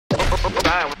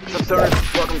Alright, what's up,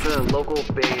 stoners? Welcome to the local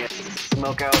band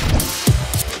Smokeout.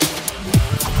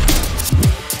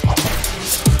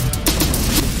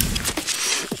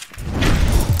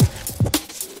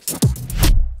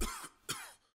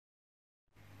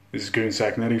 This is Goon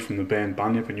Sacknetti from the band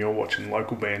Bunyip, and you're watching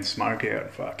local band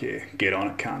Smokeout. Fuck yeah, get on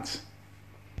it, cunts.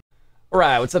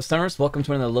 Alright, what's up, stoners? Welcome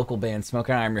to another local band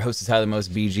Smokeout. I'm your host, Tyler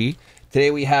Most BG. Today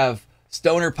we have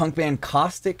stoner punk band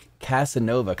Caustic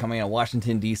Casanova coming out of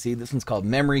Washington, D.C. This one's called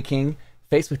Memory King.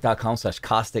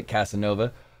 Facebook.com/Caustic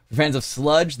Casanova. For fans of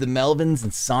Sludge, the Melvins,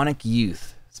 and Sonic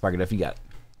Youth. Spark it up if you got it.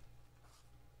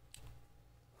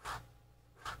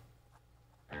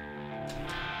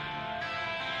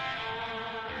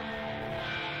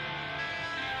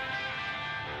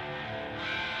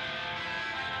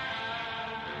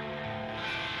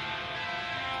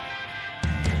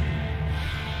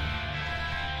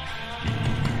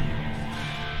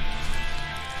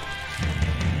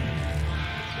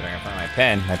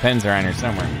 Pen. My pen's around here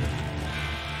somewhere.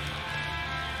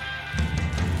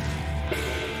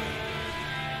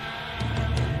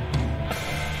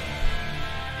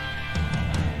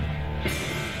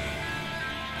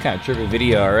 Kind of trippy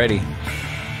video already.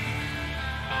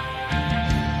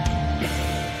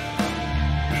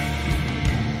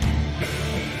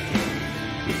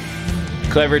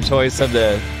 Clever choice of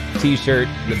the t-shirt,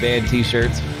 the band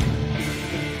t-shirts.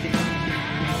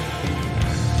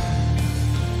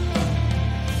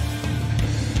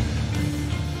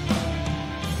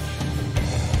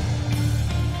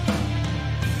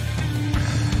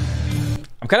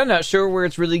 I'm kind of not sure where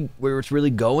it's really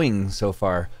going so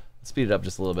far. Let's speed it up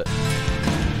just a little bit.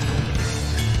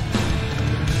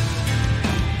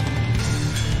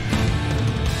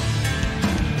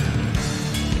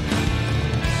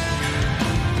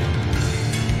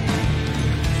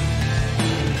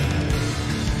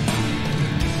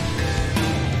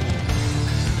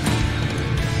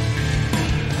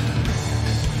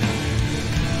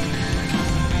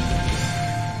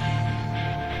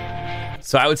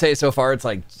 So I would say so far it's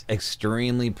like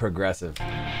extremely progressive.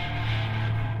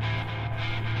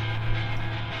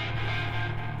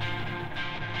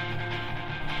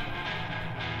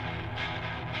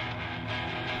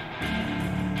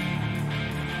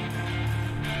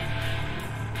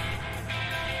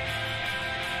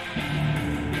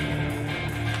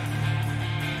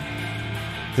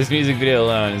 This music video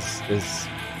alone is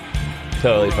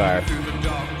totally fire.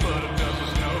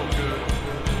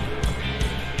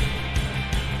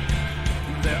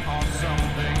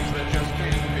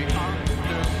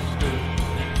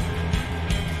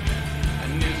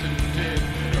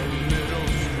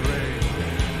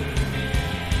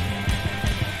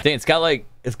 Dang, it's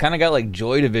kind of got like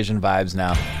Joy Division vibes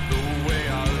now.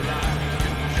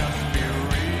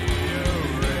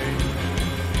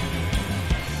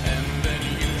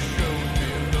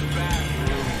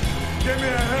 Give me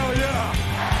a hell yeah!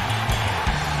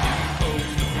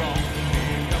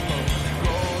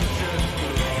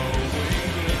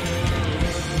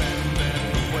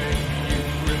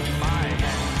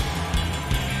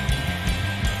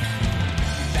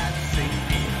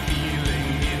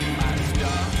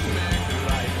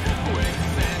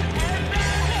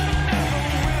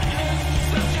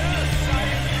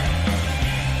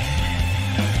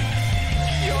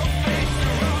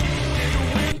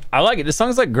 I like it. This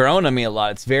song's like growing on me a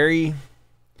lot. It's very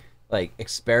like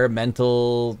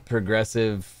experimental,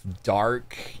 progressive,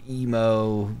 dark,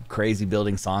 emo, crazy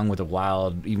building song with a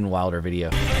wild, even wilder video.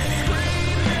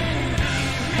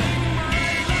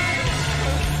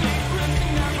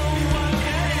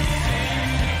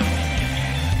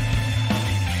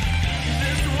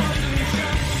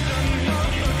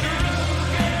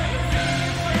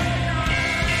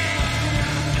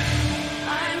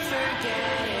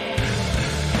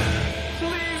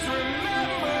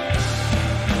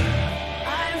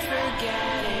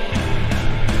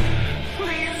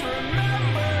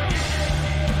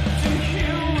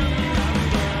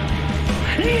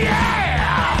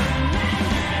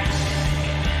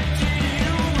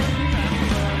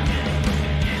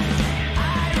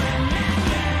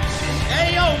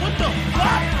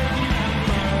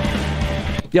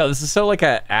 Yo, this is so like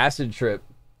a acid trip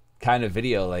kind of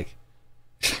video. Like,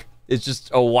 it's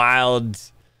just a wild.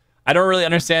 I don't really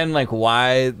understand like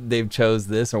why they've chose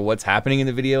this or what's happening in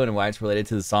the video and why it's related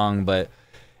to the song, but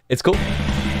it's cool.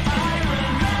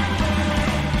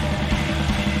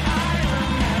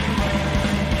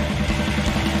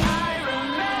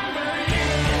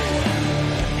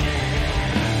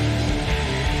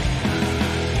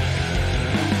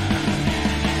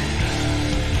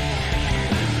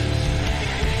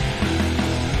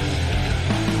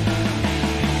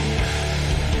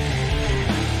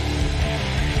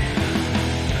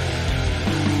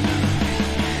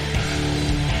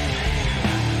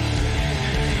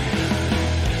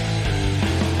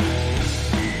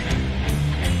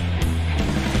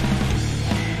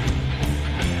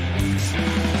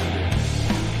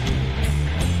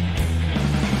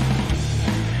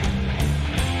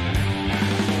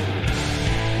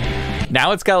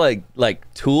 Now it's got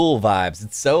like Tool vibes.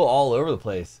 It's so all over the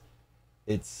place.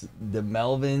 It's the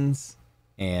Melvins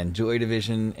and Joy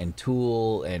Division and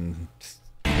Tool and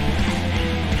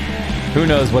who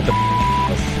knows what the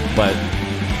but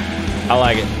I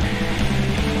like it.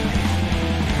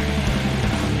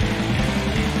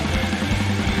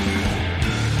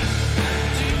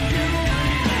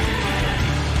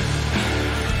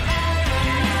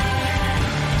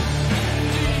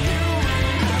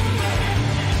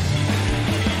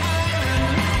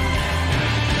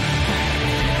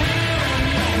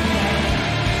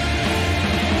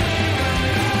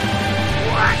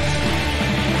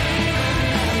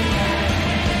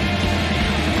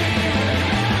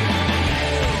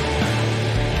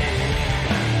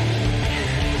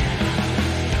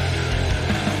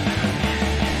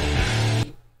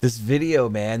 This video,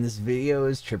 man, this video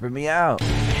is tripping me out.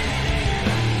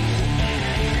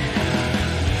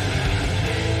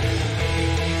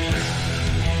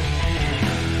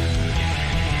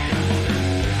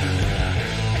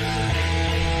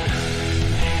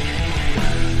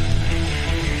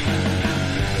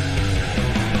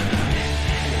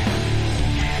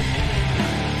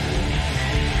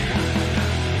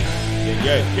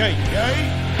 Yay.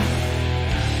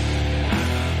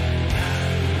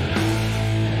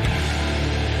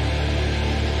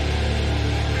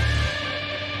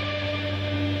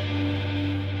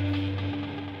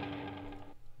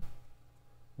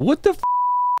 What the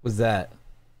was that?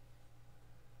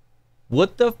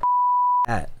 What the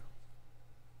that?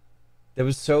 That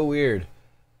was so weird.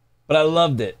 But I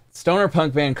loved it. Stoner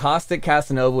punk band Caustic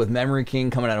Casanova with Memory King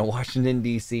coming out of Washington,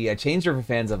 D.C. I changed it for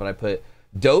fans of it. I put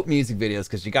dope music videos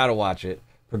because you got to watch it.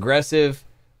 Progressive,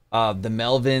 the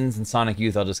Melvins, and Sonic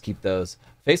Youth. I'll just keep those.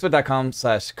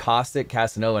 Facebook.com/Caustic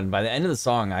Casanova. And by the end of the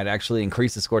song, I'd actually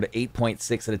increase the score to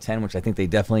 8.6 out of 10, which I think they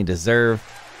definitely deserve.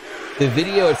 The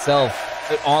video itself,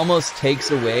 it almost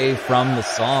takes away from the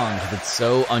song because it's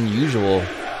so unusual.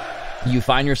 You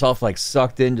find yourself like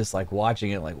sucked in, just like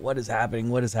watching it, like what is happening?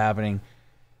 What is happening?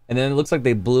 And then it looks like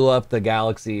they blew up the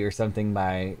galaxy or something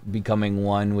by becoming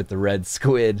one with the red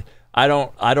squid. I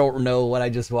don't know what I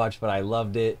just watched, but I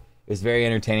loved it. It was very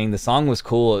entertaining. The song was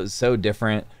cool. It was so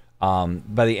different.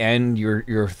 By the end,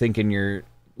 you're thinking you're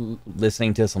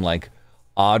listening to some like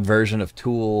odd version of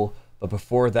Tool. But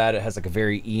before that, it has like a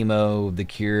very emo, The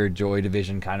Cure, Joy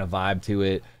Division kind of vibe to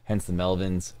it. Hence the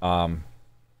Melvins,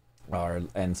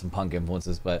 and some punk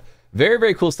influences. But very,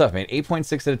 very cool stuff, man.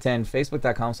 8.6 out of 10.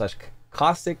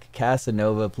 Facebook.com/Caustic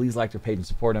Casanova. Please like their page and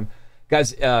support him.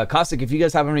 Guys, Caustic, if you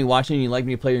guys haven't been watching and you'd like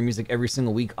me to play your music every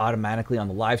single week automatically on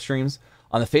the live streams,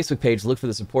 on the Facebook page, look for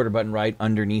the supporter button right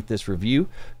underneath this review.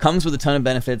 Comes with a ton of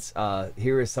benefits.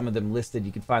 Here is some of them listed.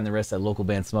 You can find the rest at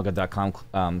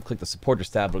localbandsmokeout.com. Click the supporters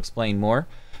tab. It'll explain more.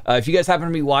 If you guys happen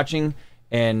to be watching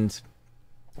and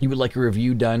you would like a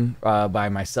review done by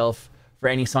myself for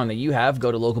any song that you have,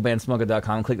 go to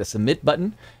localbandsmokeout.com, click the submit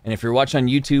button. And if you're watching on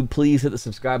YouTube, please hit the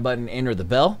subscribe button and or the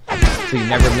bell so you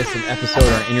never miss an episode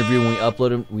or an interview when we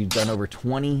upload them. We've done over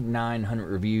 2,900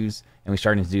 reviews, and we're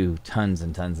starting to do tons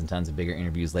and tons and tons of bigger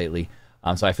interviews lately.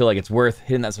 So I feel like it's worth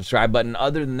hitting that subscribe button.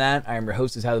 Other than that, I am your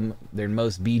host, is how they're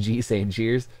most BG, saying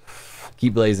cheers.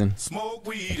 Keep blazing. Smoke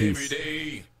weed Peace. every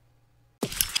day.